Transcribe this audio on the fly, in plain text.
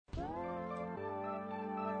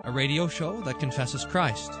a radio show that confesses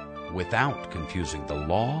Christ without confusing the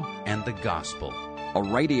law and the gospel. A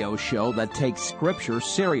radio show that takes Scripture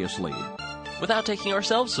seriously without taking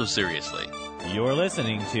ourselves so seriously. You're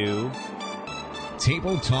listening to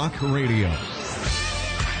Table Talk Radio.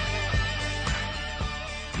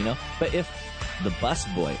 You know, but if the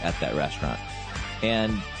busboy at that restaurant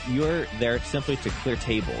and you're there simply to clear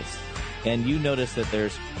tables and you notice that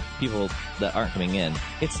there's people that aren't coming in,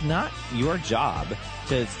 it's not your job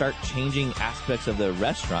to start changing aspects of the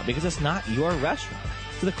restaurant because it's not your restaurant.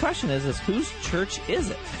 So the question is whose church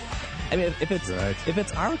is it? I mean, if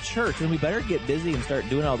it's our church, then we better get busy and start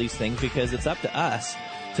doing all these things because it's up to us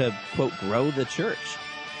to, quote, grow the church.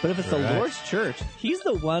 But if it's the Lord's church, He's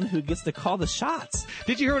the one who gets to call the shots.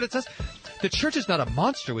 Did you hear what it says? The church is not a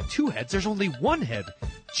monster with two heads. There's only one head,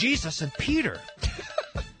 Jesus and Peter.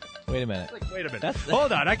 Wait a minute. Wait a minute.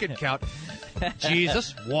 Hold on, I can count.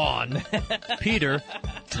 Jesus, 1. Peter,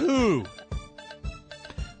 2.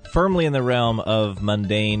 Firmly in the realm of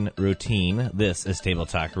mundane routine, this is Table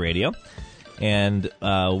Talk Radio. And,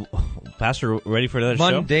 Pastor, ready for another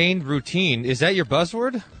show? Mundane routine. Is that your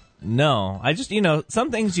buzzword? No. I just,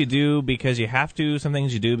 some things you do because you have to, some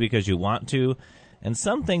things you do because you want to, and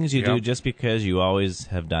some things you do just because you always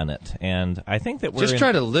have done it. And I think that we're just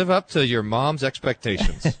try to live up to your mom's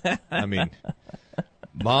expectations. I mean,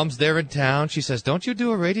 Mom's there in town. She says, don't you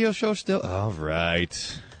do a radio show still? All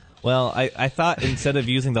right. Well, I thought instead of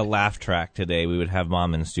using the laugh track today, we would have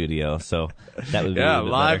Mom in studio, so that would be a little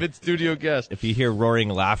bit live better. in studio guest. If you hear roaring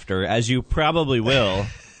laughter, as you probably will...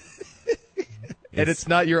 And it's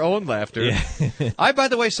not your own laughter. Yeah. By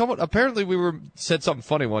the way, apparently we said something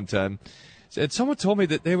funny one time. And someone told me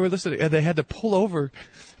that they were listening and they had to pull over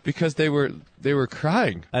because they were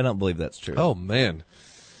crying. I don't believe that's true. Oh, man.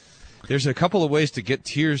 There's a couple of ways to get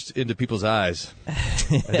tears into people's eyes.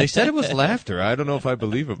 And they said it was laughter. I don't know if I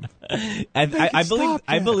believe them. I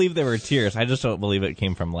believe there were tears. I just don't believe it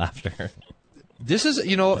came from laughter. This is,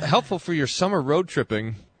 helpful for your summer road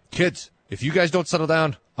tripping. Kids, if you guys don't settle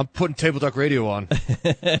down, I'm putting Table Talk Radio on.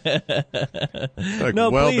 No,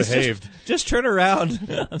 well please, behaved. Just turn around.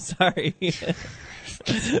 I'm sorry.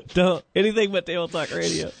 Don't anything but Table Talk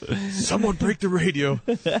Radio. Someone break the radio.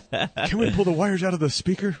 Can we pull the wires out of the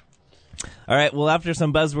speaker? All right. Well, after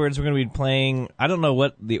some buzzwords, we're going to be playing. I don't know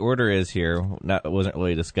what the order is here. That wasn't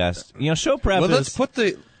really discussed. Show prep. Well, let's put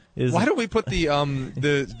the. Why don't we put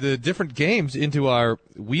the different games into our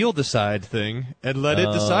wheel decide thing and let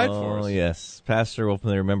it decide for us? Oh, yes. Pastor will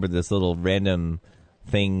remember this little random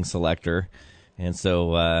thing selector, and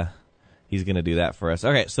so he's going to do that for us.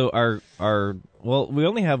 Okay, so we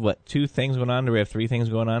only have, 2 things going on? Do we have 3 things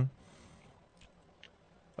going on?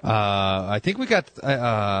 I think we got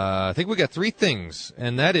 3 things,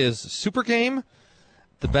 and that is Super Game,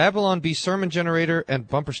 the Babylon Bee Sermon Generator, and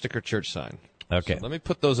Bumper Sticker Church Sign. Okay. So let me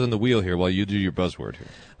put those in the wheel here while you do your buzzword here.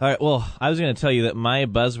 All right. Well, I was going to tell you that my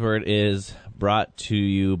buzzword is brought to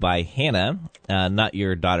you by Hannah, not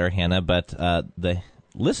your daughter Hannah, but the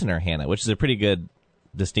listener Hannah, which is a pretty good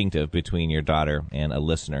distinctive between your daughter and a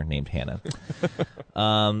listener named Hannah.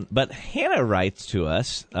 But Hannah writes to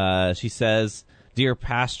us. She says, "Dear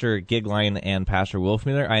Pastor Gigline and Pastor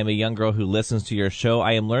Wolfmueller, I am a young girl who listens to your show.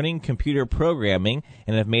 I am learning computer programming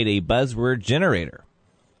and have made a buzzword generator.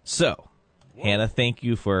 So, Hannah, thank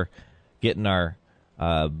you for getting our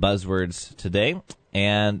buzzwords today.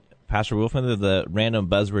 And Pastor Wolfmueller, the random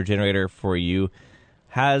buzzword generator for you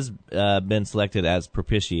has been selected as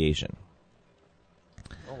propitiation."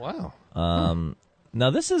 Oh, wow.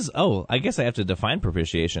 Now, this is, I guess I have to define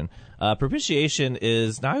propitiation. Propitiation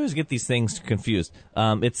is, now I always get these things confused.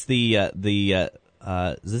 It's is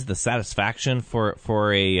this the satisfaction for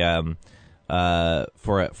a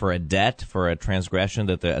debt, for a transgression,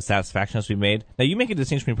 that the satisfaction has to be made. Now, you make a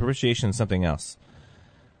distinction between propitiation and something else.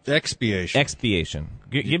 Expiation.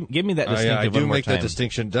 Give me that distinctive I do one more make time. that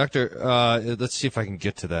distinction. Doctor, let's see if I can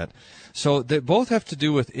get to that. So they both have to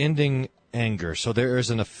do with ending anger. So there is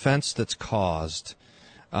an offense that's caused.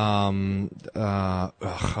 And one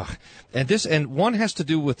has to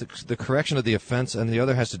do with the correction of the offense, and the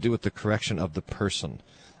other has to do with the correction of the person.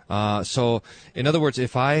 So, in other words,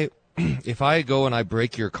 if I go and I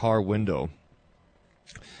break your car window,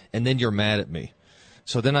 and then you're mad at me,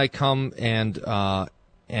 so then I come and I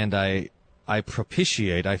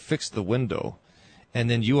propitiate, I fix the window, and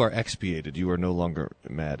then you are expiated. You are no longer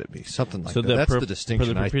mad at me. Something like that. That's the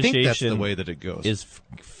distinction. I think that's the way that it goes. Is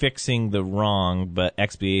fixing the wrong, but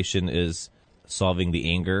expiation is solving the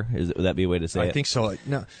anger. Would that be a way to say it? I think so.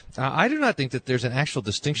 No, I do not think that there's an actual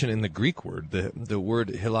distinction in the Greek word. The word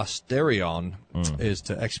hilasterion is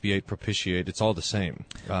to expiate, propitiate. It's all the same.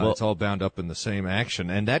 It's all bound up in the same action,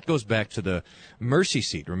 and that goes back to the mercy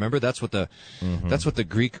seat. Remember, that's what the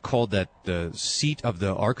Greek called the seat of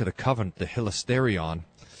the Ark of the Covenant, the hilasterion,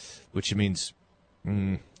 which means.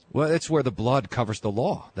 Well, it's where the blood covers the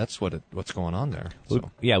law. That's what's going on there.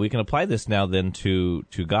 So. Yeah, we can apply this now then to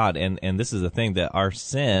God, and this is the thing, that our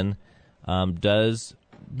sin does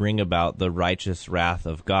bring about the righteous wrath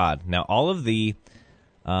of God. Now, all of the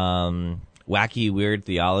wacky, weird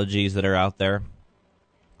theologies that are out there,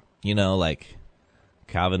 like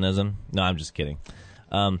Calvinism. No, I'm just kidding.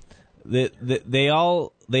 They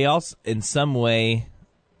all in some way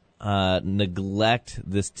neglect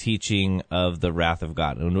this teaching of the wrath of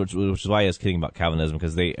God, which is why I was kidding about Calvinism,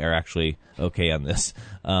 because they are actually okay on this.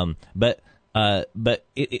 But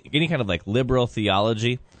any kind of like liberal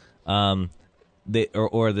theology, or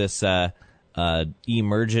this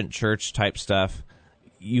emergent church type stuff,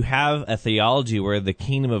 you have a theology where the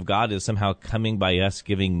kingdom of God is somehow coming by us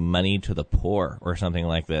giving money to the poor or something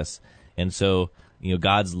like this, and so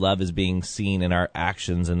God's love is being seen in our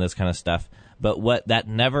actions and this kind of stuff. But what that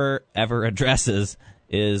never, ever addresses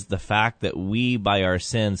is the fact that we, by our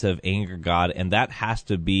sins, have angered God, and that has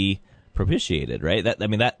to be propitiated, right?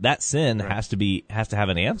 That sin has to have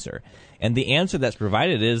an answer. And the answer that's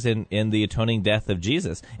provided is in the atoning death of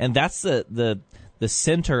Jesus. And that's the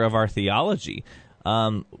center of our theology.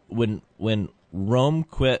 When Rome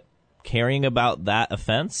quit caring about that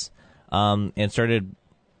offense, and started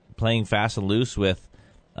playing fast and loose with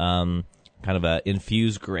kind of a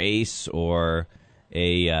infused grace, or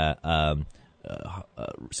a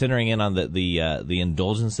centering in on the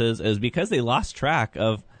indulgences, is because they lost track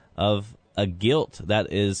of a guilt that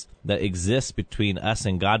exists between us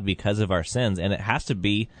and God because of our sins, and it has to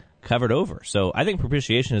be covered over. So I think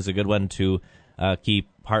propitiation is a good one to keep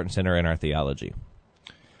heart and center in our theology.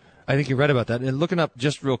 I think you're right about that. And looking up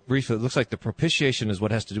just real briefly, it looks like the propitiation is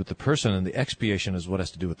what has to do with the person, and the expiation is what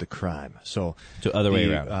has to do with the crime. So the other way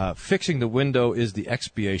around. Fixing the window is the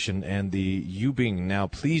expiation, and the you being now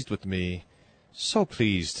pleased with me, so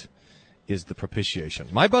pleased, is the propitiation.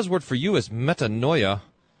 My buzzword for you is metanoia.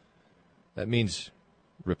 That means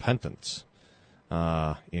repentance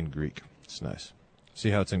in Greek. It's nice.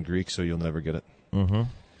 See how it's in Greek, so you'll never get it? Mm-hmm.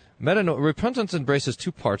 Repentance embraces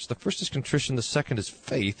two parts. The first is contrition. The second is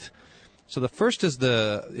faith. So the first is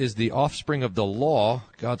the offspring of the law.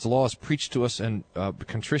 God's law is preached to us, and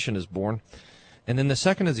contrition is born. And then the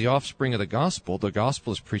second is the offspring of the gospel. The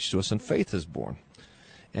gospel is preached to us, and faith is born.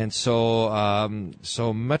 And so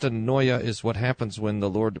metanoia is what happens when the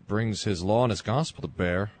Lord brings His law and His gospel to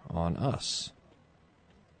bear on us.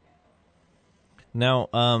 Now,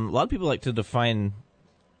 a lot of people like to define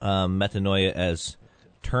metanoia as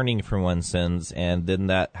turning from one's sins, and then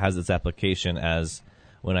that has its application as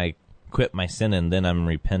when I quit my sin and then I'm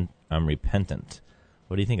repentant.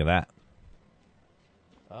 What do you think of that?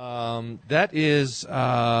 That is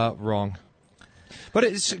wrong. But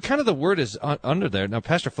it's kind of, the word is under there. Now,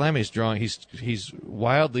 Pastor Flammy's drawing, he's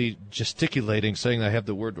wildly gesticulating, saying I have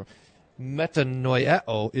the word.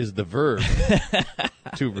 Metanoiao is the verb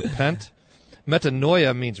to repent.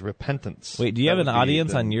 Metanoia means repentance. Wait, do you have an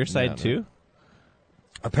audience on your side too?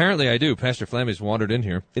 Apparently I do. Pastor Flammy's wandered in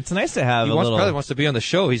here. It's nice to have probably wants to be on the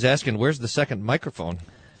show. He's asking, where's the second microphone?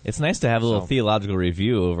 It's nice to have a little theological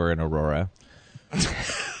review over in Aurora.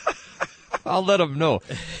 I'll let him know.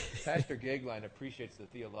 Pastor Gagline appreciates the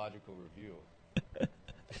theological review.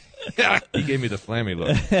 He gave me the Flammy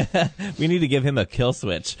look. We need to give him a kill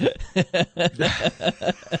switch.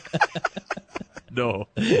 No.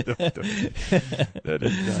 That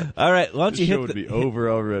is not. All right, why don't you hit would be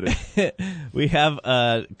over already. We have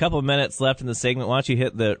a couple of minutes left in the segment. Why don't you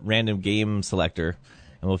hit the random game selector,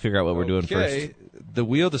 and we'll figure out what we're doing first. The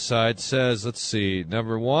wheel decides says, let's see,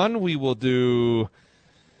 number 1, we will do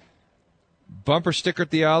bumper sticker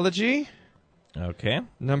theology. Okay.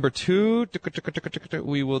 Number 2,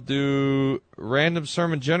 we will do random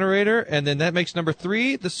sermon generator, and then that makes number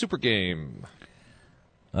 3, the super game.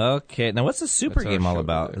 Okay. Now, what's the super game all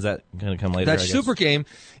about? Is that going to come later? That super game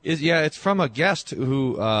is, it's from a guest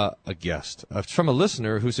who, it's from a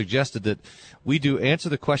listener who suggested that we do answer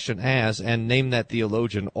the question as and name that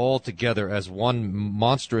theologian all together as one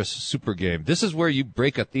monstrous super game. This is where you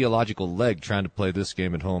break a theological leg trying to play this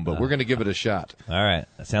game at home, but we're going to give it a shot. All right.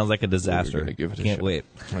 That sounds like a disaster. We're going to give it a Can't shot. wait.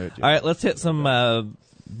 All right. Let's hit some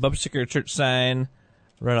bumper sticker church sign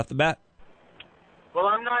right off the bat. Well,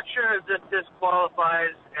 I'm not sure that this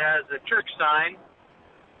qualifies as a church sign.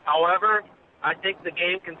 However, I think the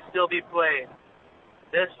game can still be played.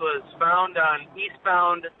 This was found on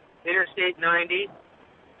eastbound Interstate 90,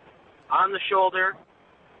 on the shoulder,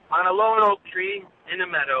 on a lone oak tree in a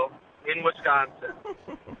meadow in Wisconsin.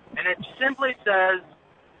 And it simply says,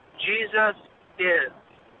 Jesus is,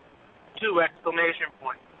 2 exclamation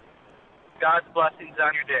points. God's blessings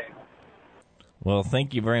on your day. Well,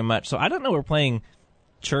 thank you very much. So I don't know, we're playing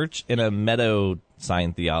church in a meadow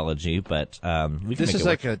sign theology, but we can This is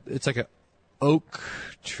make it work. it's like a oak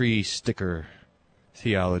tree sticker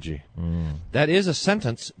theology. That is a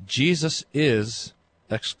sentence. Jesus is,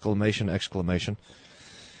 exclamation, exclamation.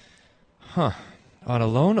 Huh. On a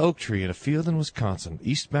lone oak tree in a field in Wisconsin,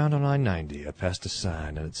 eastbound on I-90, I passed a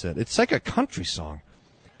sign and it said, it's like a country song.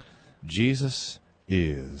 Jesus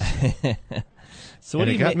is. So And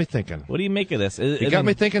do it you got ma- me thinking. What do you make of this? It got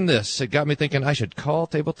me thinking this. It got me thinking I should call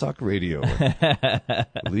Table Talk Radio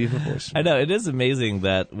and leave a voicemail. I know, it is amazing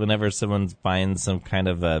that whenever someone finds some kind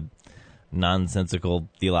of a nonsensical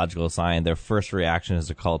theological sign, their first reaction is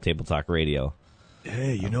to call Table Talk Radio.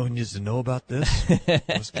 Hey, you know who needs to know about this?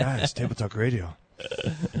 Those guys, Table Talk Radio.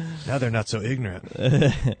 Now they're not so ignorant.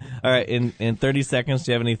 All right, in 30 seconds,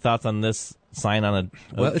 do you have any thoughts on this sign on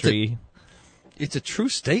a oak tree? It's a true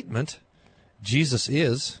statement. Jesus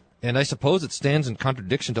is. And I suppose it stands in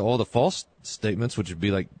contradiction to all the false statements, which would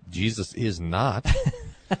be like, Jesus is not.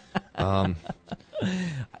 All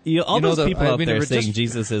You know, those people out there just- saying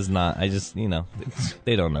Jesus is not,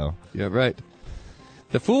 they don't know. Yeah, right.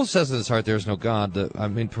 The fool says in his heart there is no God.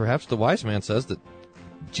 Perhaps the wise man says that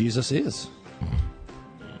Jesus is.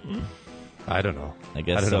 I don't know. I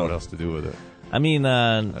guess I don't so. know what else to do with it. I mean,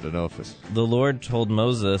 I don't know if it's... the Lord told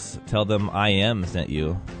Moses, tell them I am sent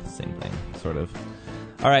you. Same thing, sort of.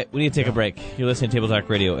 All right, we need to take a break. You're listening to Table Talk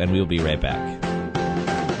Radio, and we will be right back.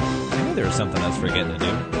 I knew there was something I was forgetting to do.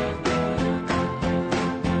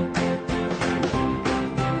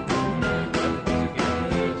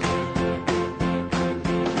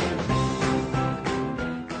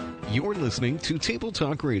 You're listening to Table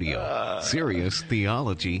Talk Radio. Serious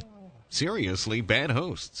theology. Seriously bad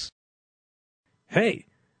hosts. Hey,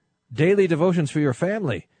 daily devotions for your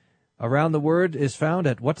family. Around the Word is found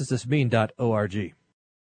at whatdoesthismean.org.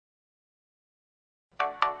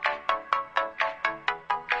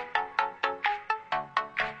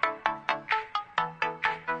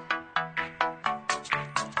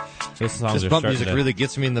 Those songs This are bump starting music to... really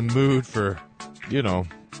gets me in the mood for,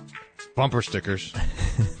 bumper stickers.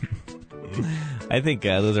 I think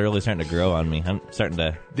those are really starting to grow on me. I'm starting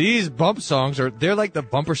to... These bump songs they're like the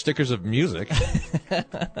bumper stickers of music.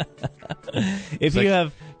 If you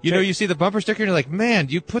have... you see the bumper sticker and you're like, man,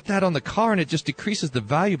 you put that on the car and it just decreases the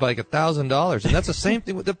value by like $1,000. And that's the same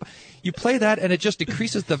thing with you play that and it just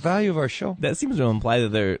decreases the value of our show. That seems to imply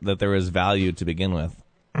that there was value to begin with.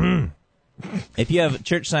 If you have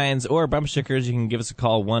church signs or bumper stickers, you can give us a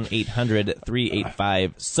call,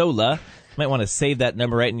 1-800-385-SOLA. You might want to save that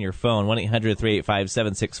number right in your phone,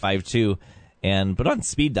 1-800-385-7652, and put on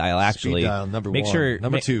speed dial, actually. Speed dial, number make one. Sure,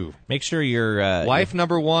 number two. Make sure your... Wife,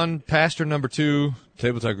 number one. Pastor, number two.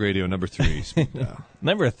 Table Talk Radio, number three. Speed dial.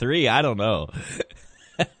 Number 3, I don't know.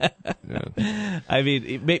 Yeah. I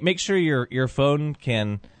mean, make sure your phone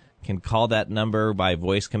can call that number by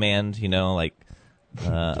voice command, like...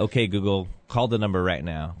 okay, Google, call the number right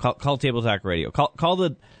now. Call Table Talk Radio. Call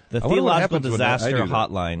the Theological Disaster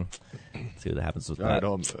Hotline. Let's see what happens with that.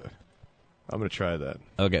 All right, I'm going to try that.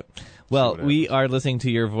 Okay. Well, we are listening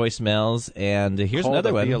to your voicemails, and here's Call another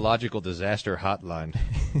the one. Theological Disaster Hotline.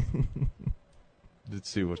 Let's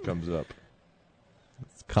see what comes up.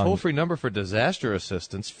 Toll-free number for disaster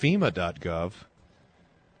assistance, FEMA.gov.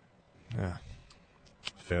 Yeah.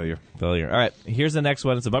 Failure. All right, here's the next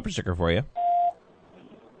one. It's a bumper sticker for you.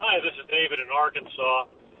 Hi, this is David in Arkansas.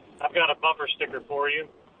 I've got a bumper sticker for you.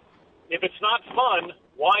 If it's not fun,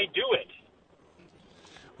 why do it?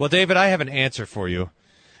 Well, David, I have an answer for you.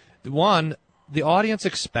 One, the audience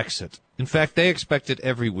expects it. In fact, they expect it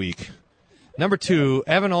every week. Number two,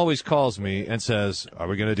 Evan always calls me and says, "Are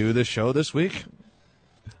we going to do this show this week?"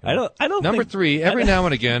 I don't. Number three, every now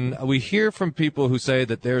and again, we hear from people who say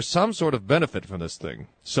that there's some sort of benefit from this thing.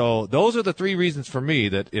 So those are the 3 reasons for me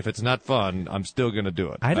that if it's not fun, I'm still going to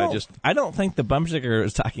do it. I don't think the bumper sticker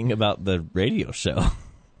is talking about the radio show.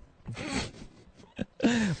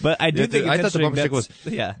 But I do think I thought the bumper sticker was,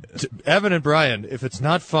 yeah. Evan and Brian, if it's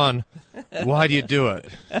not fun, why do you do it?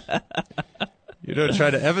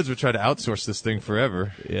 Evans would try to outsource this thing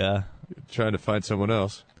forever. Yeah. Trying to find someone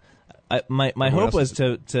else. My hope was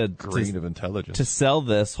to grain of intelligence to sell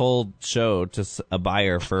this whole show to a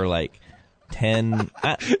buyer for like 10.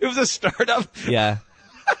 It was a startup. Yeah.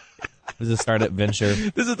 This is a startup venture.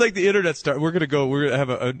 This is like the internet start. We're gonna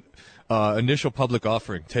have an initial public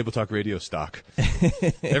offering, Table Talk Radio stock.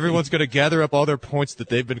 Everyone's gonna gather up all their points that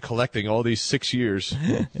they've been collecting all these 6 years,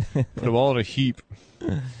 put them all in a heap.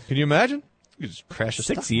 Can you imagine? You just crash a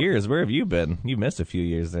 6 stock years. Where have you been? You missed a few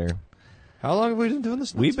years there. How long have we been doing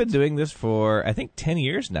this? We've been doing this for, I think, 10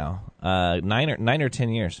 years now. 9 or 10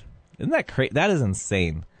 years. Isn't that crazy? That is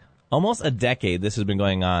insane. Almost a decade this has been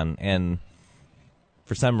going on, and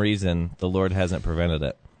for some reason, the Lord hasn't prevented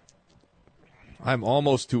it. I'm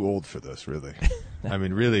almost too old for this, really. I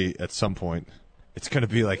mean, really, at some point, it's going to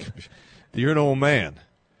be like, you're an old man.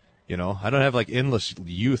 You know, I don't have like endless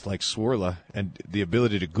youth like Swarla and the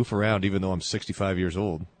ability to goof around even though I'm 65 years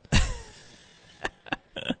old.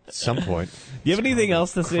 At some point. Do you have anything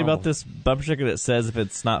else to say about this bumper sticker that says if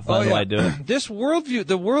it's not fun, why do it? This worldview,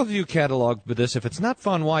 the worldview catalog for this, if it's not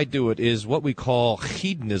fun, why do it, is what we call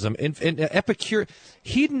hedonism and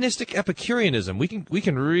hedonistic Epicureanism. We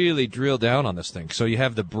can really drill down on this thing. So you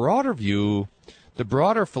have the broader view, the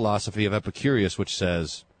broader philosophy of Epicurus, which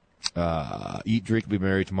says, eat, drink, be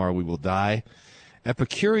merry, tomorrow we will die.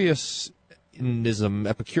 Epicureanism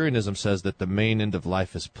says that the main end of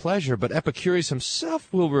life is pleasure, but Epicurus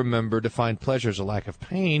himself will remember to find pleasure as a lack of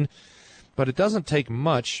pain, but it doesn't take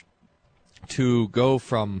much to go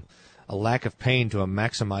from a lack of pain to a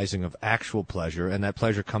maximizing of actual pleasure, and that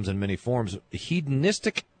pleasure comes in many forms.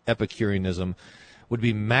 Hedonistic Epicureanism would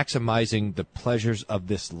be maximizing the pleasures of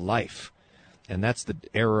this life, and that's the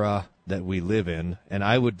era that we live in, and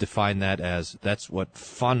I would define that as that's what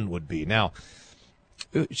fun would be. Now,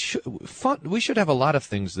 fun. We should have a lot of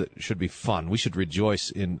things that should be fun. We should rejoice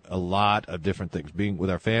in a lot of different things. Being with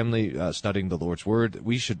our family, studying the Lord's Word.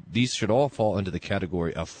 These should all fall into the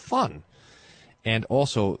category of fun, and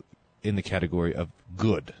also in the category of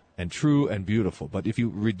good and true and beautiful. But if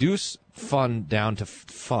you reduce fun down to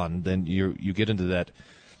fun, then you get into that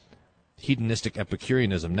hedonistic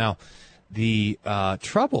Epicureanism. Now, the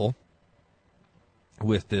trouble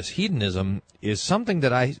with this hedonism is something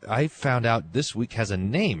that I found out this week has a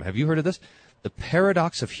name. Have you heard of this? The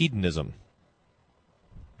paradox of hedonism.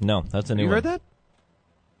 No, that's a new one. You heard that?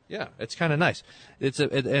 Yeah, it's kind of nice.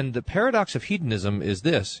 And the paradox of hedonism is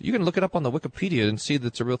this. You can look it up on the Wikipedia and see that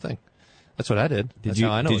it's a real thing. That's what I did. That's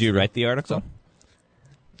how I know. Did you write the article?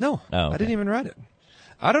 No, oh, okay. I didn't even write it.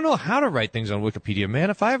 I don't know how to write things on Wikipedia, man.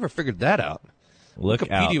 If I ever figured that out,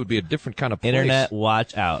 Wikipedia would be a different kind of place. Internet,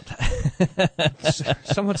 watch out.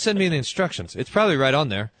 Someone send me the instructions. It's probably right on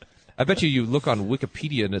there. I bet you look on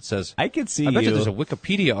Wikipedia and it says... I bet you there's a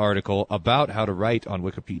Wikipedia article about how to write on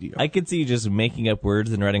Wikipedia. I could see you just making up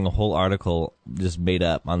words and writing a whole article just made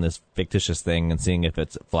up on this fictitious thing and seeing if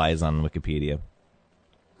it flies on Wikipedia.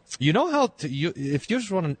 You know how if you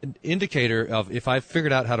just want an indicator of if I've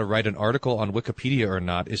figured out how to write an article on Wikipedia or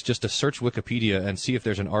not, is just to search Wikipedia and see if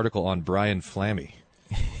there's an article on Brian Flammy.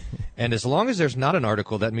 And as long as there's not an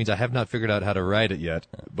article, that means I have not figured out how to write it yet.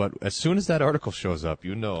 But as soon as that article shows up,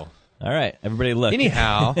 you know. All right, everybody look.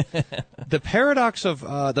 Anyhow, the paradox of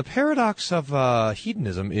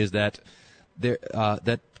hedonism is that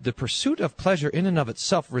that the pursuit of pleasure in and of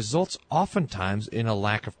itself results oftentimes in a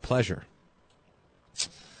lack of pleasure.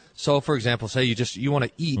 So, for example, say you want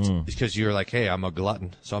to eat because you're like, hey, I'm a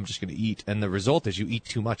glutton, so I'm just going to eat. And the result is you eat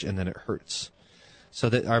too much and then it hurts. So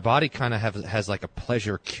that our body kind of has like a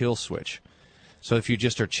pleasure kill switch. So if you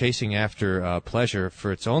just are chasing after pleasure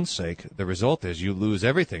for its own sake, the result is you lose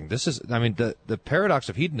everything. The paradox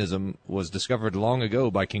of hedonism was discovered long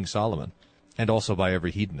ago by King Solomon and also by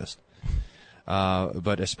every hedonist.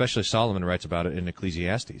 But especially Solomon writes about it in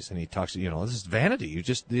Ecclesiastes, and he talks, this is vanity.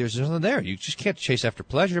 There's nothing there. You just can't chase after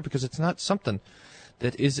pleasure because it's not something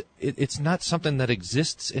that it's not something that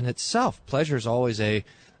exists in itself. Pleasure is always a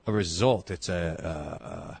result. It's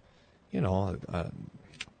a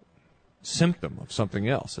symptom of something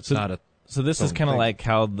else. It's not a. So this is kind of like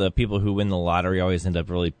how the people who win the lottery always end up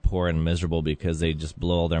really poor and miserable because they just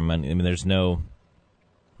blow all their money. I mean, there's no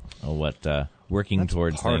working That's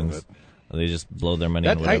towards part things. Of it. They just blow their money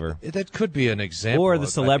on whatever. That could be an example. Or the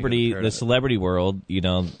celebrity world,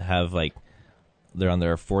 have like they're on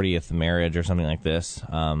their 40th marriage or something like this,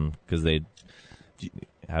 because they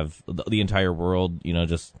have the entire world,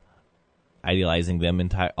 just idealizing them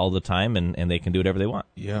all the time, and they can do whatever they want.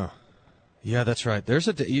 Yeah, that's right. There's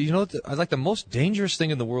I like the most dangerous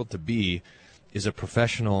thing in the world to be is a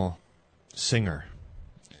professional singer,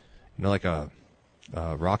 like a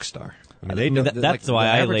rock star. That's why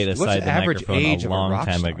I laid aside the microphone a long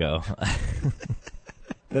time ago.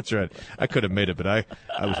 That's right. I could have made it, but I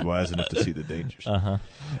was wise enough to see the dangers. Uh-huh.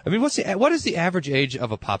 I mean, what is the average age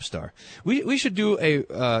of a pop star? We should do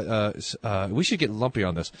we should get lumpy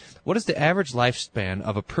on this. What is the average lifespan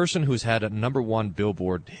of a person who's had a #1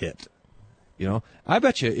 Billboard hit? You know, I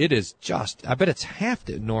bet it's half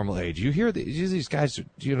the normal age. You hear these guys,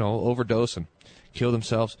 overdose and kill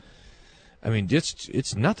themselves. I mean,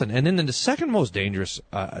 it's nothing. And then the second most dangerous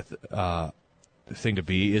thing to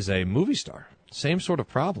be is a movie star. Same sort of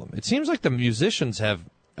problem. It seems like the musicians have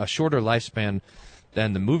a shorter lifespan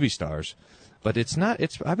than the movie stars, but it's not.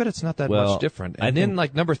 I bet it's not that much different. And then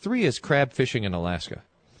number 3 is crab fishing in Alaska.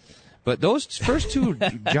 But those first two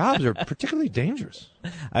jobs are particularly dangerous.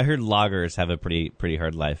 I heard loggers have a pretty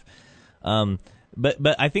hard life.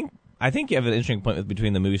 But I think you have an interesting point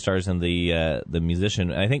between the movie stars and the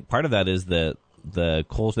musician. I think part of that is the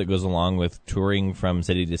cult that goes along with touring from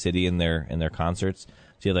city to city in their concerts.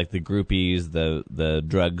 So you have like the groupies, the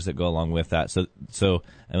drugs that go along with that. So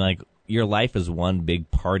I'm like, your life is one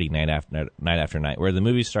big party night after night. Where the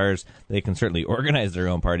movie stars, they can certainly organize their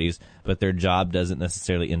own parties, but their job doesn't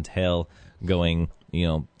necessarily entail going,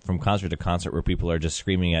 from concert to concert where people are just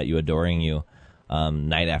screaming at you, adoring you,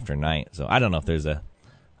 night after night. So I don't know if there's a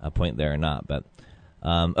point there or not, but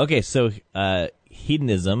okay. So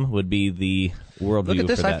hedonism would be the worldview. Look at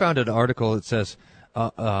this. For that. I found an article that says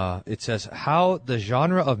how the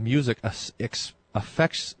genre of music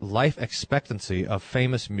affects life expectancy of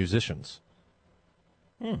famous musicians.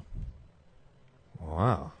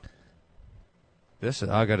 Wow.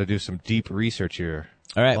 I got to do some deep research here.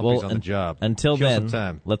 All right. Lumpy's on the job. Until Kill then, some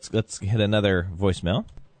time. let's hit another voicemail.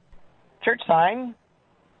 Church sign.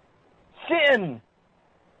 Sin.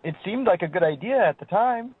 It seemed like a good idea at the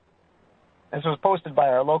time. This was posted by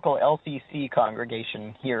our local LCC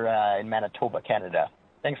congregation here in Manitoba, Canada.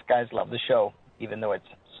 Thanks, guys. Love the show, even though it's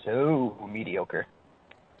so mediocre.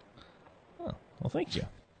 Oh, well, thank you.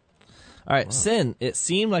 All right, Sin. It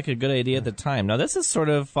seemed like a good idea at the time. Now, this is sort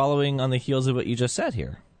of following on the heels of what you just said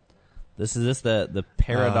here. This is the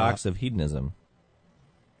paradox of hedonism.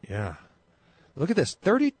 Yeah. Look at this.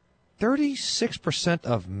 36%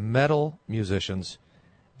 of metal musicians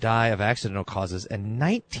die of accidental causes, and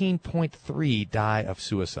 19.3 die of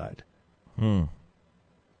suicide. And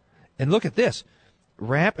look at this.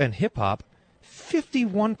 Rap and hip-hop,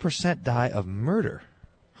 51% die of murder,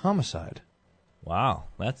 homicide. Wow,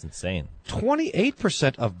 that's insane.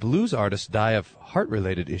 28% of blues artists die of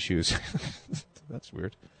heart-related issues. That's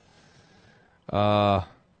weird.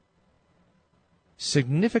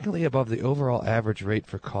 Significantly above the overall average rate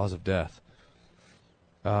for cause of death.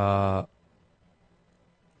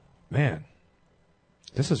 Man,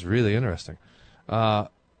 this is really interesting.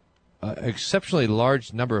 Exceptionally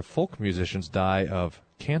large number of folk musicians die of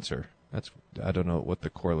cancer. I don't know what the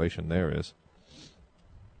correlation there is.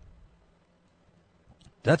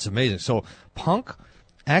 That's amazing. So punk,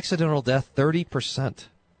 accidental death 30%.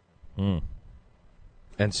 And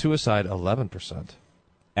suicide 11%.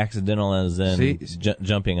 Accidental as in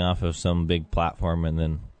jumping off of some big platform and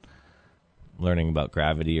then learning about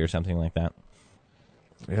gravity or something like that.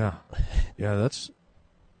 Yeah. Yeah,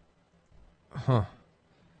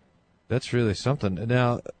 that's really something.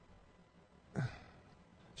 Now,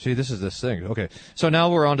 see, this is this thing. Okay, so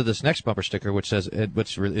now we're on to this next bumper sticker, which says,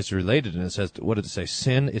 it's related, and it says, what did it say?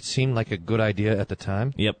 Sin, it seemed like a good idea at the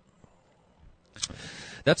time? Yep.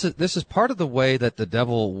 This is part of the way that the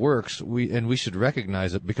devil works, we should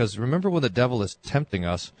recognize it, because remember when the devil is tempting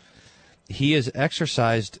us, he is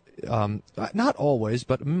exercised, not always,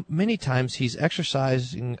 but many times he's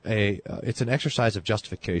exercising it's an exercise of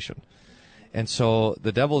justification. And so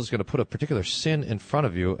the devil is going to put a particular sin in front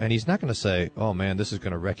of you, and he's not going to say, oh man, this is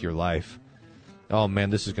going to wreck your life. Oh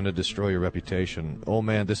man, this is going to destroy your reputation. Oh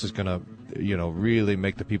man, this is going to, really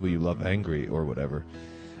make the people you love angry or whatever.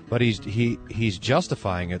 But he's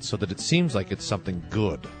justifying it so that it seems like it's something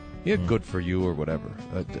good. Good for you or whatever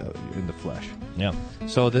in the flesh. Yeah.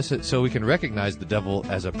 So we can recognize the devil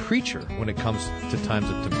as a preacher when it comes to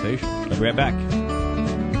times of temptation. I'll be right back.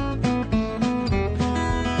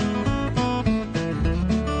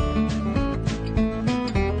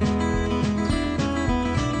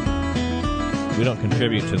 We don't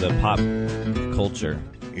contribute to the pop culture.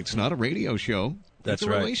 It's not a radio show. That's it's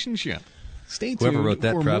a right. relationship. Stay tuned. Whoever wrote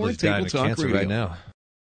that for probably more is dying of Table Talk cancer Radio. right now.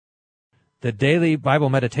 The daily Bible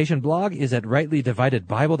meditation blog is at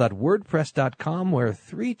rightlydividedbible.wordpress.com, where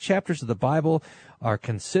 3 chapters of the Bible are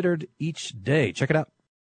considered each day. Check it out.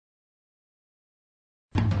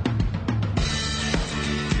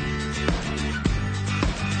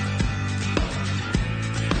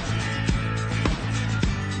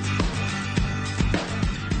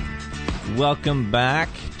 Welcome back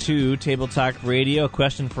to Table Talk Radio. A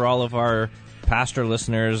question for all of our pastor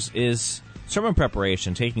listeners: is sermon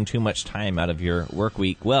preparation taking too much time out of your work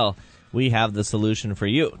week? Well, we have the solution for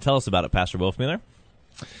you. Tell us about it, Pastor Wolfmueller.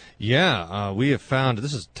 Yeah, we have found,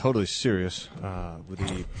 this is totally serious, with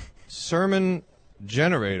the sermon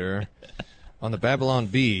generator on the Babylon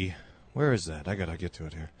Bee. Where is that? I got to get to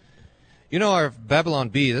it here. You know, our Babylon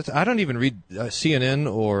Bee, I don't even read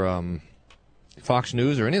CNN or Fox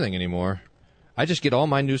News or anything anymore. I just get all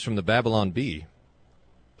my news from the Babylon Bee.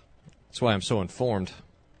 That's why I'm so informed.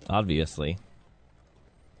 Obviously.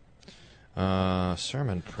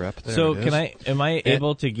 Sermon prep. There so it is. am I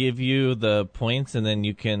able to give you the points and then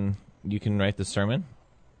you can write the sermon?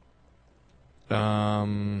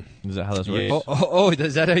 Is that how this works? Yeah. Oh,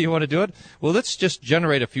 is that how you want to do it? Well, let's just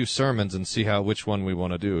generate a few sermons and see which one we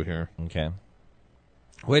want to do here. Okay.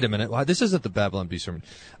 Wait a minute. Well, this isn't the Babylon Bee sermon.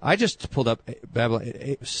 I just pulled up Babylon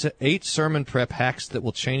 8 sermon prep hacks that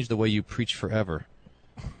will change the way you preach forever.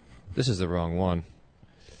 This is the wrong one.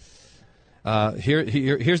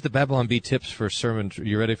 Here's the Babylon Bee tips for sermon.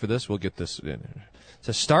 You ready for this? We'll get this in.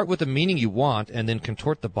 So start with the meaning you want and then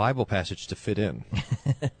contort the Bible passage to fit in.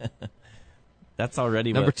 That's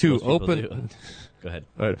already Number what 2, most people open. do. Go ahead.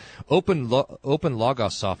 All right. Open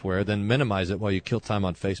Logos software, then minimize it while you kill time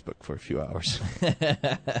on Facebook for a few hours.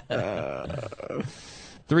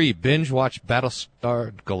 3, binge watch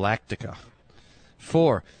Battlestar Galactica.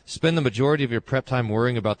 4, spend the majority of your prep time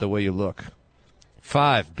worrying about the way you look.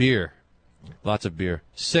 5, beer. Lots of beer.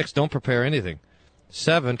 6, don't prepare anything.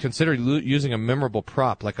 7, consider using a memorable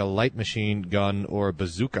prop like a light machine gun or a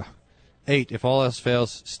bazooka. 8, if all else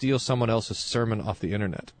fails, steal someone else's sermon off the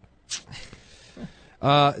internet.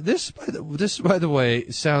 This, by the way,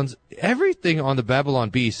 sounds... Everything on the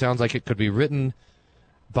Babylon Bee sounds like it could be written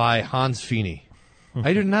by Hans Feeney.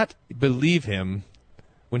 I do not believe him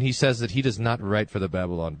when he says that he does not write for the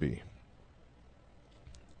Babylon Bee.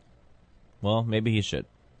 Well, maybe he should.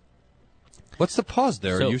 What's the pause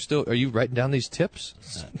there? So, are you writing down these tips?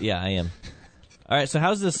 Yeah, I am. All right, so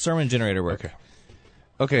how's this sermon generator work?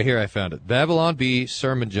 Okay, here I found it. Babylon Bee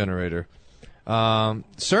sermon generator.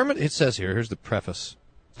 Sermon, it says here's the preface.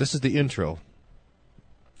 This is the intro.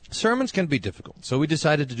 Sermons can be difficult, so we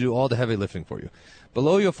decided to do all the heavy lifting for you.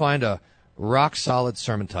 Below you'll find a rock-solid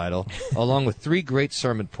sermon title, along with 3 great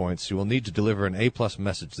sermon points you will need to deliver an A-plus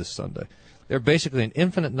message this Sunday. There are basically an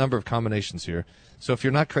infinite number of combinations here, so if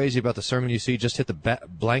you're not crazy about the sermon you see, just hit the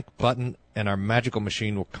blank button, and our magical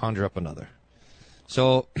machine will conjure up another.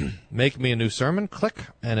 So, make me a new sermon, click,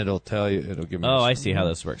 and it'll give me I see how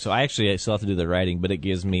this works. So I still have to do the writing, but it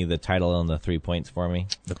gives me the title and the 3 points for me.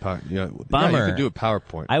 Bummer. Yeah, you could do a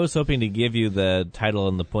PowerPoint. I was hoping to give you the title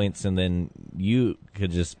and the points, and then you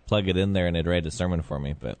could just plug it in there and it'd write a sermon for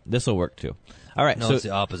me, but this will work too. All right. No, so it's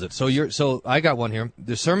the opposite. So I got one here.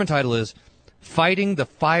 The sermon title is Fighting the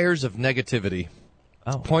Fires of Negativity.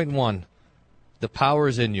 Oh. Point 1, the power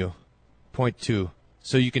is in you. Point 2,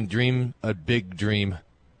 so you can dream a big dream.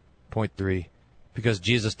 Point 3, because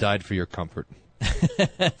Jesus died for your comfort.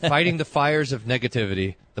 Fighting the fires of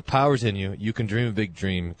negativity, the power's in you. You can dream a big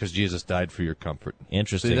dream because Jesus died for your comfort.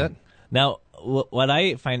 Interesting. See that? Now, what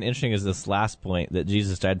I find interesting is this last point, that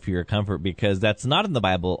Jesus died for your comfort, because that's not in the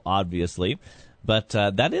Bible, obviously, but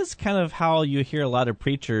that is kind of how you hear a lot of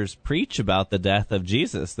preachers preach about the death of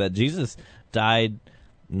Jesus, that Jesus died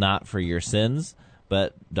not for your sins,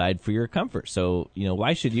 but died for your comfort. So,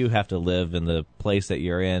 why should you have to live in the place that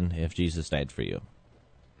you're in if Jesus died for you?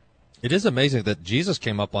 It is amazing that Jesus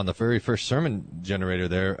came up on the very first sermon generator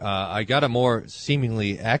there. I got a more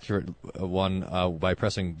seemingly accurate one by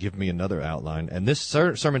pressing Give Me Another Outline. And this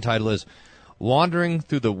sermon title is Wandering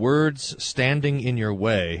Through the Words Standing in Your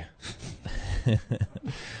Way.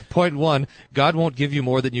 Point 1, God won't give you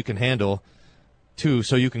more than you can handle. 2,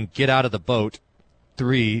 so you can get out of the boat.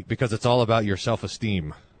 3, because it's all about your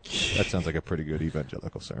self-esteem. That sounds like a pretty good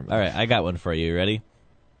evangelical sermon. All right, I got one for you. Ready?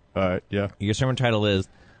 All right, yeah. Your sermon title is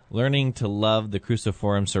Learning to Love the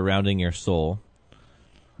Cruciform Surrounding Your Soul.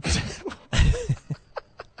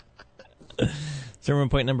 Sermon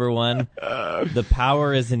point number 1, the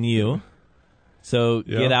power is in you. So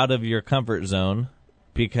get out of your comfort zone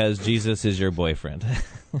because Jesus is your boyfriend.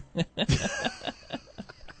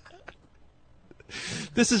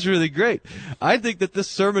 This is really great. I think that this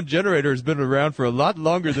sermon generator has been around for a lot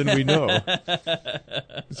longer than we know.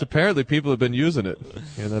 It's apparently people have been using it.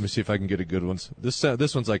 Yeah, let me see if I can get a good one. This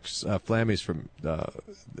one's like Flammy's from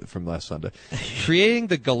last Sunday. Creating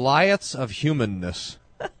the Goliaths of humanness.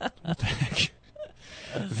 What the heck?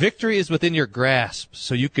 Victory is within your grasp,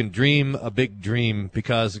 so you can dream a big dream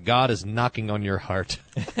because God is knocking on your heart.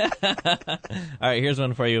 All right, here's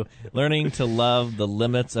one for you. Learning to love the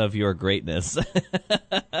limits of your greatness.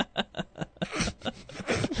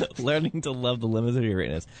 Learning to love the limits of your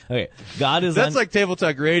greatness. Okay, God is That's like Table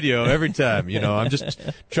Talk Radio every time. I'm just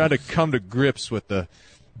trying to come to grips with the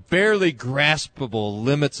barely graspable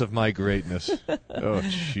limits of my greatness. Oh,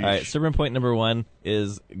 sheesh. All right, sermon point number 1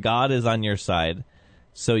 is God is on your side,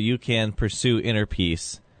 so you can pursue inner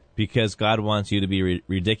peace because God wants you to be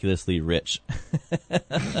ridiculously rich.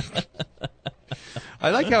 I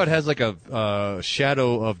like how it has like a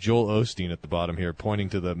shadow of Joel Osteen at the bottom here, pointing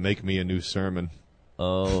to the "Make Me a New Sermon."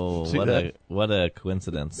 Oh, See what a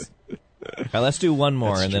coincidence! All right, let's do one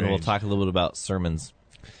more, That's and then we'll strange. talk a little bit about sermons.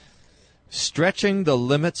 Stretching the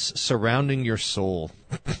limits surrounding your soul.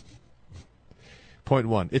 Point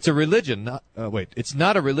 1. It's a religion. It's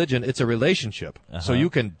not a religion. It's a relationship. So you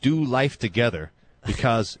can do life together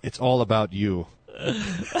because it's all about you.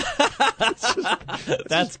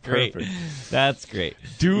 That's great. Perfect. That's great.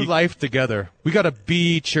 Do life together. We gotta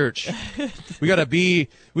be church. We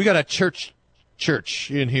gotta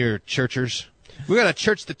church in here, churchers. We gotta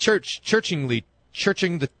church the church, churching the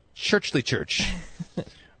churchly church.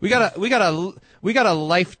 We gotta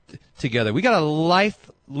life together. We gotta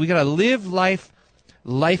live life,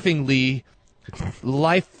 lifingly,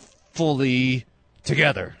 lifefully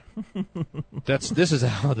together. This is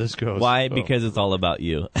how this goes. Why? Because it's all about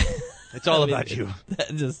you. It's all about you. That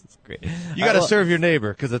just is great. You got to serve your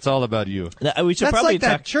neighbor because it's all about you. We should That's probably like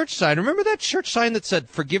that church sign. Remember that church sign that said,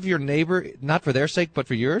 "Forgive your neighbor, not for their sake, but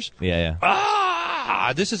for yours"?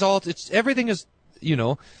 Yeah. This is all. It's everything is,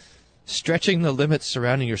 stretching the limits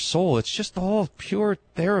surrounding your soul. It's just all pure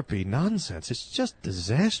therapy nonsense. It's just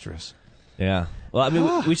disastrous. Yeah. Well, I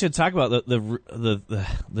mean, we should talk about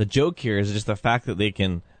the joke here is just the fact that they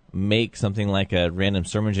can make something like a random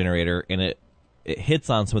sermon generator, and it hits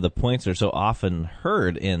on some of the points that are so often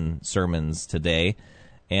heard in sermons today,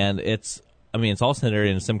 and it's all centered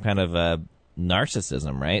in some kind of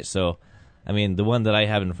narcissism, right? So, I mean, the one that I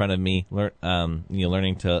have in front of me,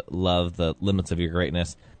 learning to love the limits of your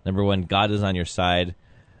greatness. Number 1, God is on your side,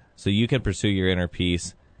 so you can pursue your inner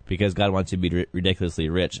peace because God wants you to be ridiculously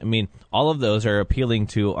rich. I mean, all of those are appealing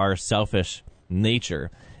to our selfish nature,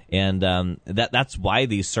 and that's why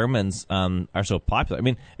these sermons are so popular. I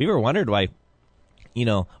mean, have you ever wondered why?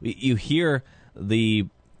 You hear the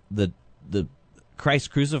Christ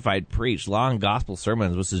crucified preach long gospel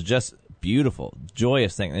sermons, which is just beautiful,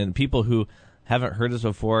 joyous thing, and people who haven't heard this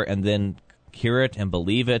before and then hear it and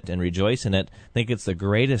believe it and rejoice in it think it's the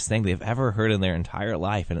greatest thing they've ever heard in their entire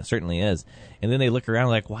life, and it certainly is. And then they look around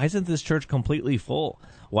like, why isn't this church completely full?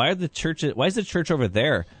 Why is the church over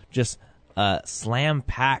there just slam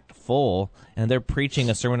packed full, and they're preaching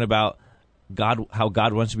a sermon about God, how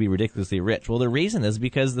God wants to be ridiculously rich? Well, the reason is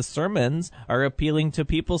because the sermons are appealing to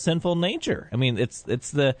people's sinful nature. I mean, it's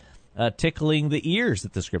the tickling the ears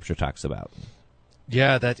that the Scripture talks about.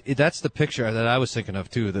 Yeah, that's the picture that I was thinking of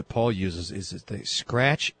too. That Paul uses is that they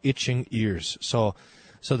scratch itching ears. So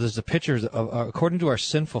there's a picture of according to our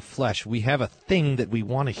sinful flesh, we have a thing that we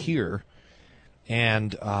want to hear,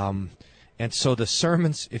 and so the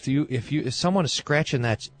sermons, if someone is scratching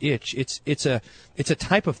that itch, it's a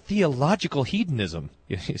type of theological hedonism.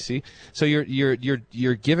 You see, so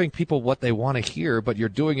you're giving people what they want to hear, but you're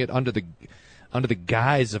doing it under the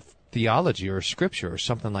guise of theology or scripture or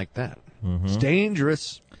something like that. Mm-hmm. It's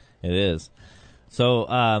dangerous. It is. So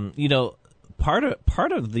part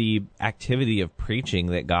of the activity of preaching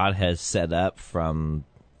that God has set up from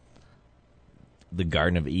the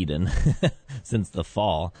Garden of Eden since the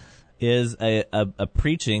fall is a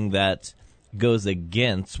preaching that goes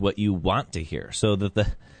against what you want to hear, so that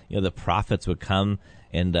the prophets would come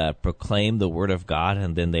and proclaim the word of God,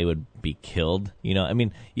 and then they would be killed.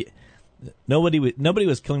 Nobody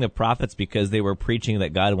was killing the prophets because they were preaching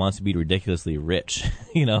that God wants to be ridiculously rich.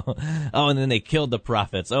 Oh, and then they killed the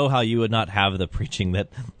prophets. Oh, how you would not have the preaching that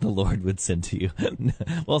the Lord would send to you.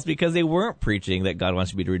 Well, it's because they weren't preaching that God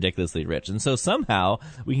wants to be ridiculously rich. And so somehow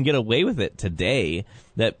we can get away with it today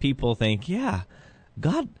that people think, yeah,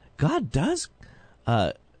 God does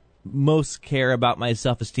most care about my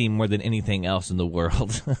self-esteem more than anything else in the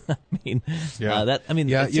world. It's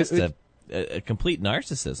just a complete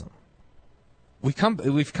narcissism. We've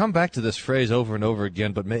come back to this phrase over and over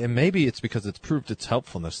again, but maybe it's because it's proved its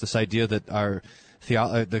helpfulness. This idea that our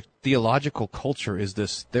the theological culture is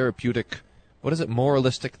this therapeutic,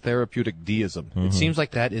 moralistic therapeutic deism. Mm-hmm. It seems like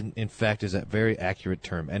that, in fact, is a very accurate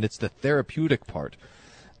term, and it's the therapeutic part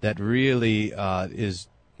that really is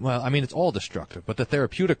well, I mean, it's all destructive, but the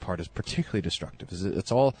therapeutic part is particularly destructive.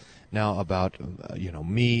 It's all now about,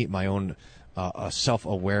 me, my own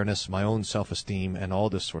self-awareness, my own self-esteem, and all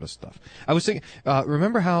this sort of stuff. I was thinking,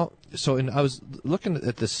 remember how, I was looking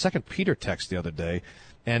at the 2 Peter text the other day,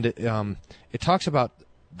 and it talks about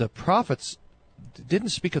the prophets didn't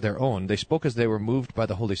speak of their own. They spoke as they were moved by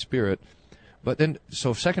the Holy Spirit. But then,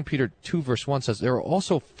 2 Peter 2 verse 1 says, there are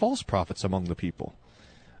also false prophets among the people.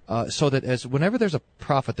 So that whenever there's a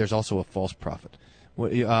prophet, there's also a false prophet.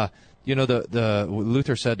 The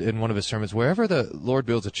Luther said in one of his sermons, wherever the Lord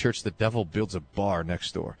builds a church, the devil builds a bar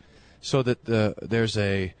next door. So that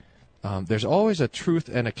there's always a truth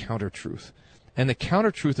and a counter-truth. And the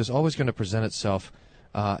counter-truth is always going to present itself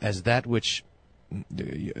as that which,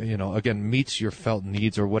 again, meets your felt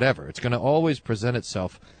needs or whatever. It's going to always present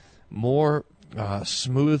itself more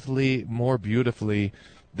smoothly, more beautifully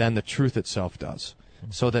than the truth itself does,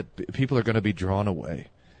 so that people are going to be drawn away.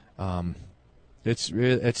 It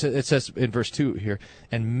says in verse 2 here,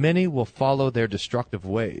 and many will follow their destructive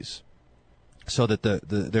ways, so that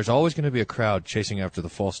there's always going to be a crowd chasing after the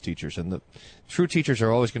false teachers, and the true teachers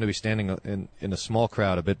are always going to be standing in a small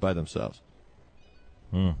crowd a bit by themselves.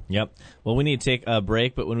 Yep. Well, we need to take a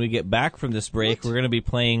break, but when we get back from this break, we're going to be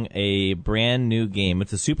playing a brand new game.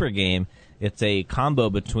 It's a super game. It's a combo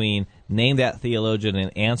between Name That Theologian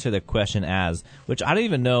and Answer the Question As, which I don't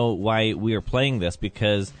even know why we are playing this,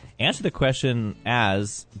 because Answer the Question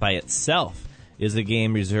As by itself is a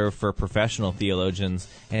game reserved for professional theologians,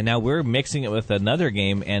 and now we're mixing it with another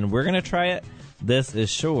game, and we're going to try it. This is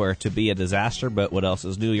sure to be a disaster, but what else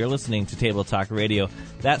is new? You're listening to Table Talk Radio.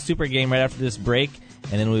 That super game right after this break,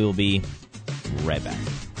 and then we will be right back.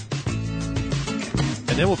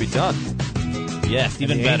 And then we'll be done. Yes,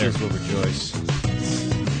 even better. Angels will rejoice.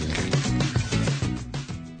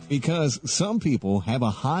 Because some people have a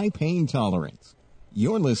high pain tolerance.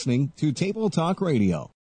 You're listening to Table Talk Radio.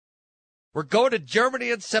 We're going to Germany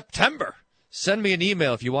in September. Send me an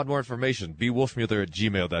email if you want more information.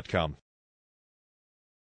 bwolfmuller@gmail.com.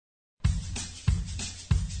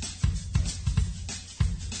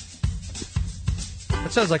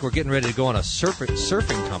 That sounds like we're getting ready to go on a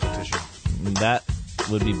surfing competition. That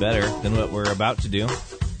would be better than what we're about to do.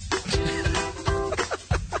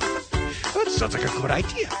 That sounds like a good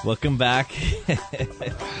idea. Welcome back.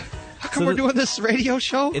 How come we're doing this radio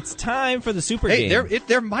show? It's time for the super game.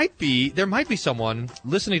 There might be someone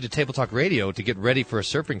listening to Table Talk Radio to get ready for a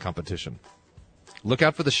surfing competition. Look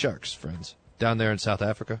out for the sharks, friends, down there in South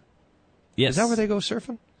Africa. Yes. Is that where they go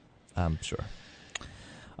surfing? I'm sure.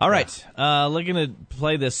 All right, looking to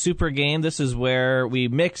play this super game. This is where we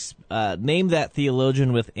mix Name That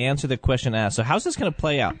Theologian with Answer the Question Asked. So how's this going to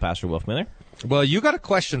play out, Pastor Wolfmuller? Well, you got a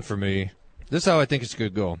question for me. This is how I think it's going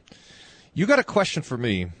to go. You got a question for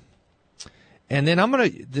me, and then I'm gonna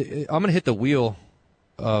hit the wheel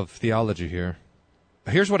of theology here.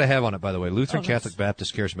 Here's what I have on it, by the way: Lutheran, Catholic,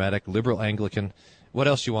 Baptist, Charismatic, Liberal, Anglican. What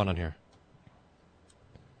else you want on here?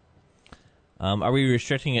 Are we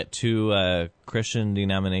restricting it to Christian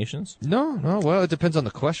denominations? No. Well, it depends on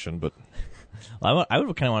the question, but well, I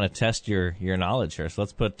would kind of want to test your knowledge here. So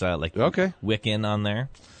let's put Wiccan on there.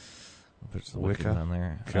 Put Wiccan on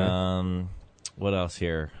there. Okay. What else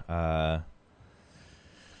here?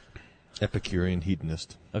 Epicurean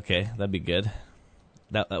hedonist. Okay, that'd be good.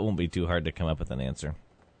 That won't be too hard to come up with an answer.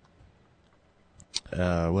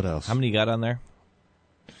 What else? How many you got on there?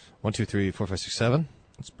 1, 2, 3, 4, 5, 6, 7.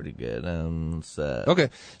 That's pretty good. Okay,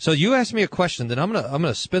 so you ask me a question, then I'm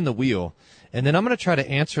gonna spin the wheel, and then I'm gonna try to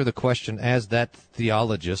answer the question as that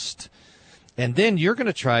theologist, and then you're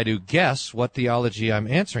gonna try to guess what theology I'm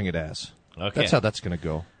answering it as. Okay, that's how that's gonna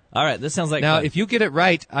go. All right, this sounds like now. fun. If you get it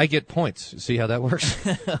right, I get points. See how that works?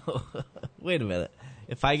 Wait a minute.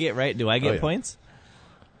 If I get right, do I get points?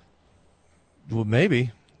 Well,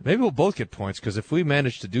 maybe we'll both get points, because if we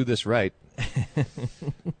manage to do this right.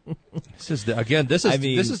 This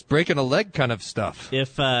is breaking a leg kind of stuff.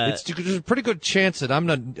 If there's a pretty good chance that I'm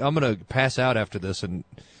gonna pass out after this, and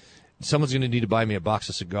someone's gonna need to buy me a box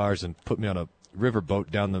of cigars and put me on a riverboat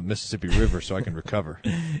down the Mississippi River so I can recover.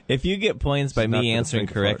 If you get points by me answering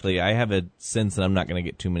correctly, I have a sense that I'm not going to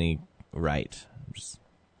get too many right.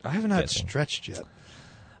 I haven't had stretched yet.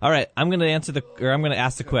 All right, I'm going to ask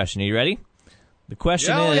the question. Are you ready? The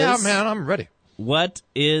question is... Yeah, man, I'm ready. What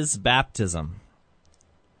is baptism?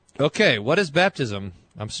 Okay, what is baptism?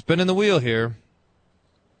 I'm spinning the wheel here.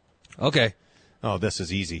 Okay. Oh, this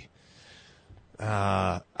is easy.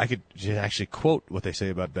 I could actually quote what they say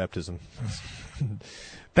about baptism.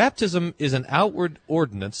 Baptism is an outward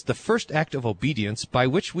ordinance, the first act of obedience by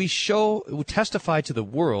which we testify to the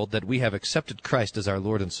world that we have accepted Christ as our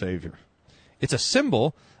Lord and Savior. It's a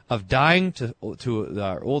symbol of dying to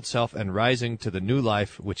our old self and rising to the new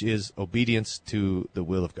life, which is obedience to the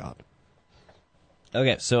will of God.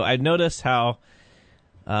 Okay, so I noticed how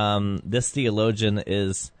this theologian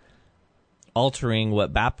is altering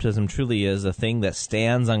what baptism truly is, a thing that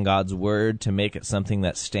stands on God's word, to make it something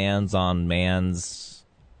that stands on man's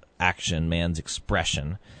action, man's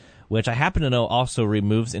expression, which I happen to know also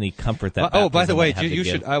removes any comfort that by the way, you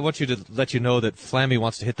should. I want you to let you know that Flammy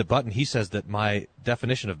wants to hit the button. He says that my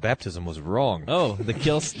definition of baptism was wrong. Oh,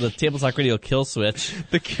 the Table Talk Radio kill switch.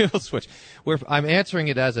 The kill switch. Where I'm answering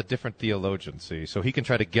it as a different theologian, see, so he can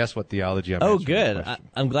try to guess what theology I'm answering. Oh, good.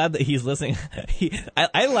 I'm glad that he's listening.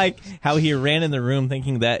 I like how he ran in the room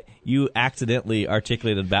thinking that you accidentally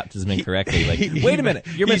articulated baptism incorrectly. Like, wait a minute,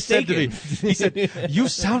 you're mistaken. He said, you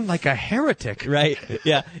sound like a heretic. Right.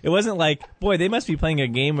 Yeah. It wasn't like, boy, they must be playing a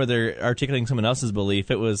game where they're articulating someone else's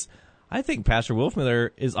belief. It was, I think Pastor Wolfmiller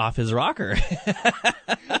is off his rocker.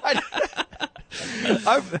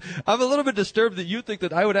 I'm a little bit disturbed that you think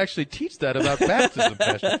that I would actually teach that about baptism,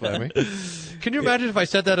 Pastor Fleming. Can you imagine if I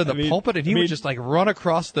said that in the pulpit and he would just like run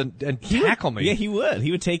across and tackle me? Yeah, he would.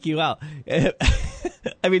 He would take you out.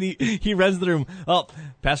 I mean, he runs the room. Oh,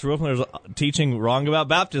 Pastor Wolfmiller's teaching wrong about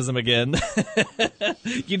baptism again.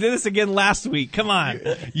 You did this again last week. Come on.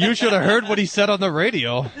 You should have heard what he said on the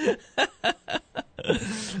radio.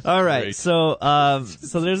 All right, so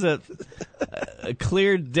there's a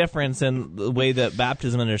clear difference in the way that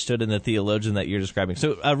baptism understood in the theologian that you're describing.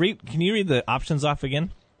 So, can you read the options off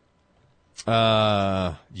again?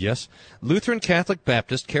 Yes. Lutheran, Catholic,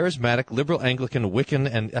 Baptist, Charismatic, Liberal, Anglican, Wiccan,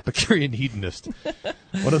 and Epicurean Hedonist.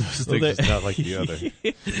 One of those things is not like the other.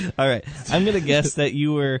 All right, I'm going to guess that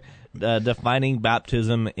you were defining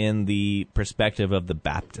baptism in the perspective of the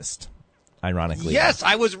Baptist. Ironically. Yes,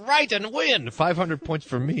 I was right and win. 500 points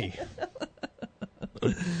for me.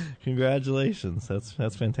 Congratulations.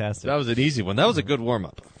 That's fantastic. That was an easy one. That was a good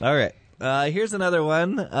warm-up. All right. Here's another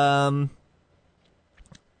one.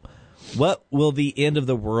 What will the end of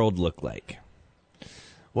the world look like?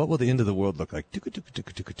 What will the end of the world look like?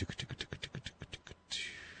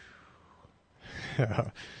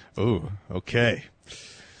 Oh, okay.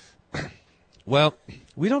 Well,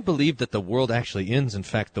 we don't believe that the world actually ends. In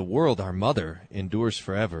fact, the world, our mother, endures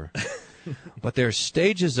forever. But there's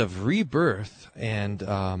stages of rebirth and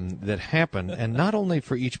that happen, and not only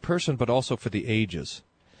for each person, but also for the ages.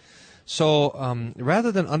 So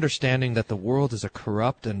rather than understanding that the world is a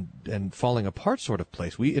corrupt and falling apart sort of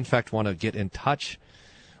place, we in fact want to get in touch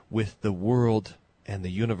with the world and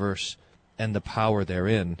the universe and the power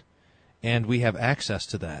therein. And we have access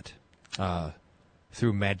to that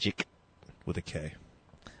through magic with a K.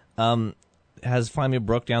 Has Flammy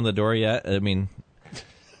broke down the door yet? I mean,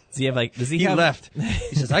 does he have He left.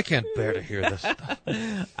 He says, I can't bear to hear this stuff.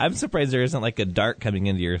 I'm surprised there isn't like a dart coming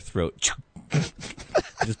into your throat.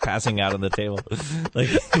 Just passing out on the table.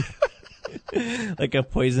 Like a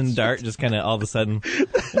poison dart just kind of all of a sudden.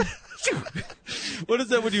 What is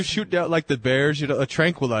that when you shoot down like the bears, a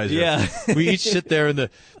tranquilizer? Yeah. We each sit there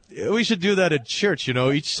we should do that at church,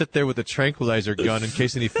 each sit there with a tranquilizer gun in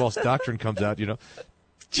case any false doctrine comes out, or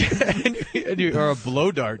a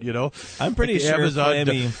blow dart, I'm pretty like sure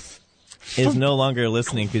Flammy is no longer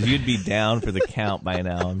listening because you'd be down for the count by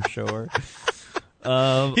now, I'm sure.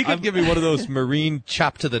 He could give me one of those marine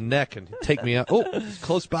chop to the neck and take me out. Oh, he's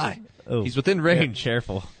close by. Oh, he's within range. Yeah,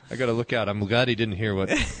 careful. I got to look out. I'm glad he didn't hear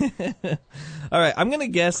what. All right, I'm going to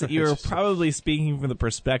guess that you're probably speaking from the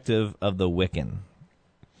perspective of the Wiccan.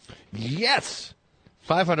 Yes!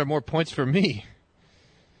 500 more points for me.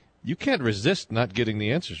 You can't resist not getting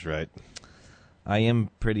the answers right. I am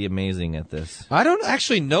pretty amazing at this. I don't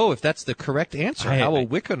actually know if that's the correct answer, how a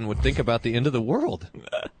Wiccan would think about the end of the world.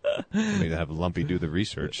 I need to have Lumpy do the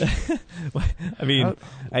research. I mean,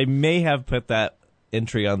 I may have put that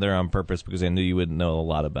entry on there on purpose because I knew you wouldn't know a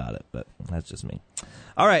lot about it, but that's just me.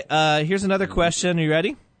 All right, here's another question. Are you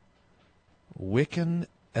ready? Wiccan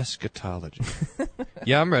eschatology.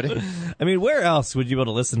 Yeah, I'm ready. I mean, where else would you be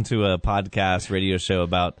able to listen to a podcast, radio show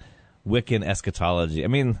about Wiccan eschatology? I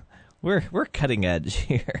mean, we're cutting edge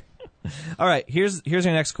here. All right, here's your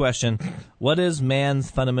next question. What is man's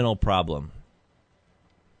fundamental problem?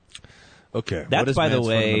 Okay. That's, by the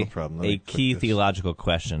way, a key theological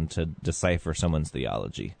question to decipher someone's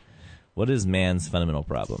theology. What is man's fundamental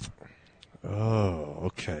problem? Oh,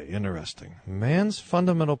 okay. Interesting. Man's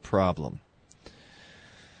fundamental problem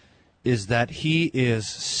is that he is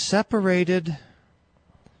separated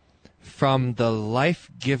from the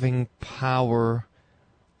life-giving power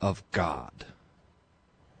of God.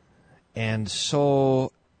 And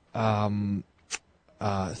so,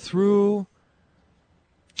 through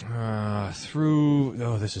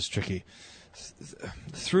this is tricky.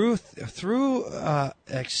 Through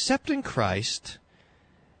accepting Christ,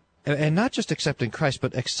 and not just accepting Christ,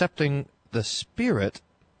 but accepting the Spirit,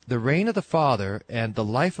 the reign of the Father, and the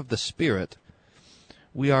life of the Spirit,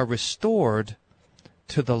 we are restored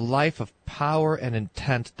to the life of power and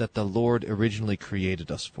intent that the Lord originally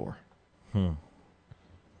created us for.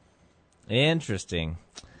 Interesting.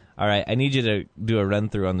 All right, I need you to do a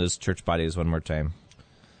run-through on those church bodies one more time.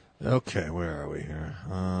 Okay, where are we here?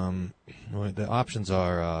 The options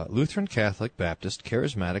are Lutheran, Catholic, Baptist,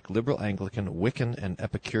 Charismatic, Liberal, Anglican, Wiccan, and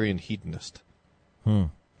Epicurean Hedonist.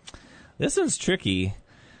 This one's tricky.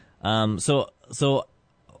 So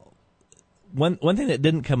one thing that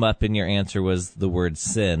didn't come up in your answer was the word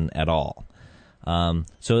sin at all.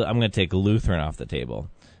 So I'm going to take Lutheran off the table.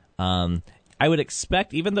 I would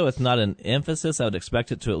expect, even though it's not an emphasis, I would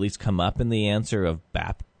expect it to at least come up in the answer of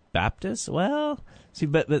Baptist. Well, see,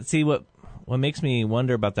 but see what makes me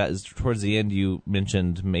wonder about that is towards the end you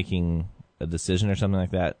mentioned making a decision or something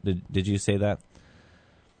like that. Did you say that?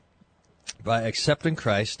 By accepting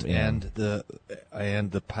Christ and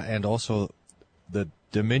also the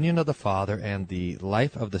dominion of the Father and the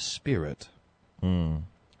life of the Spirit.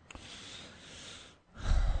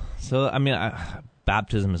 So I mean,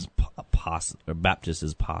 baptism is Baptist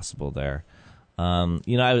is possible there.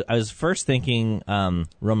 I was first thinking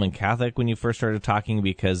Roman Catholic when you first started talking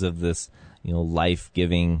because of this,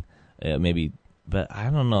 life-giving, maybe. But I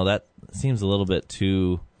don't know. That seems a little bit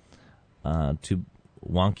too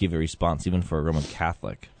wonky of a response, even for a Roman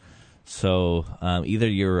Catholic. So either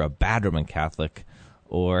you're a bad Roman Catholic,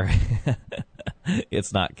 or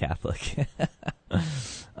it's not Catholic.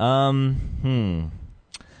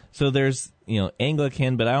 So there's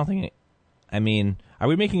Anglican, but I don't think. I mean, are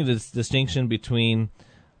we making a distinction between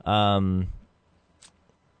Anglican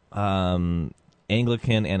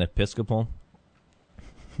and Episcopal?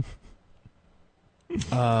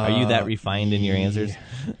 Are you that refined in your answers?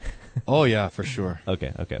 Oh, yeah, for sure.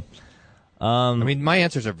 Okay. I mean, my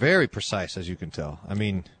answers are very precise, as you can tell. I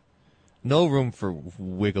mean, no room for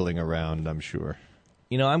wiggling around, I'm sure.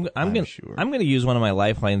 I'm going to use one of my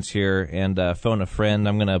lifelines here and phone a friend.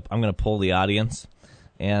 I'm going to poll the audience,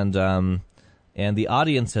 and the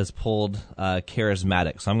audience has pulled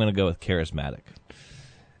charismatic, so I'm going to go with charismatic.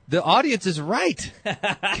 The audience is right.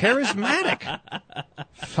 Charismatic.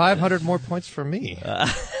 500 more points for me.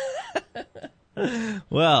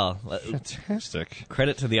 Well, fantastic.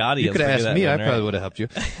 Credit to the audience. You could have asked me. I probably would have helped you.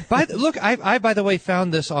 Look, I by the way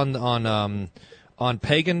found this on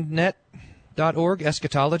pagannet.org,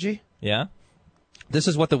 eschatology. Yeah. This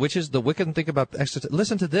is what the Wiccan think about eschatology.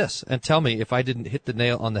 Listen to this and tell me if I didn't hit the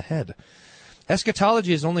nail on the head.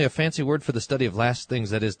 Eschatology is only a fancy word for the study of last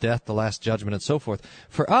things, that is, death, the last judgment, and so forth.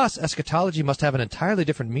 For us, eschatology must have an entirely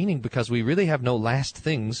different meaning because we really have no last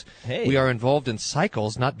things. Hey. We are involved in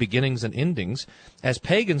cycles, not beginnings and endings. As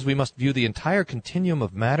pagans, we must view the entire continuum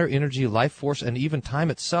of matter, energy, life force, and even time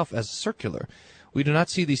itself as circular. We do not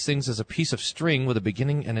see these things as a piece of string with a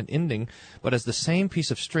beginning and an ending, but as the same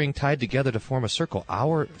piece of string tied together to form a circle,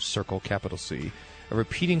 our circle, capital C, a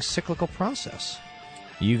repeating cyclical process.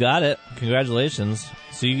 You got it. Congratulations.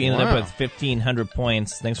 So you ended up with 1,500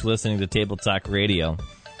 points. Thanks for listening to Table Talk Radio.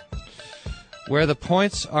 Where the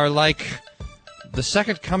points are like the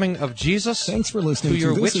second coming of Jesus. Thanks for listening to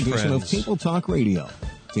your this witch edition friends. of Table Talk Radio.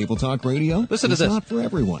 Table Talk Radio Listen is to this. not for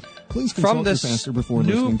everyone. Please consult From this your pastor before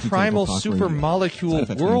new listening to primal Table Talk super Radio. molecule Side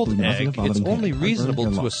effects world include nausea, egg, vomiting, it's only headache, reasonable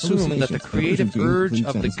heartburn, to hair assume that the hallucinations, creative depression, urge dream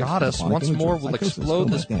of the sentences, goddess metabolic once more images, will psychosis, explode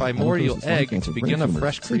this stomach, primordial hematosis, egg cancer, to brain begin a tumors,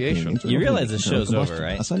 fresh sleep pain, creation. internal You realize bleeding, this show's internal over, combustion,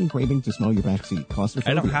 right? A sudden craving to smell your backseat,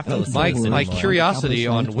 claustrophobia, I don't have to listen to My this anymore. curiosity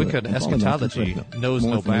on Wiccan eschatology knows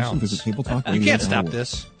More no information, bounds. visit You can't stop tabletalkradio.org.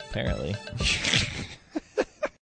 this. Apparently.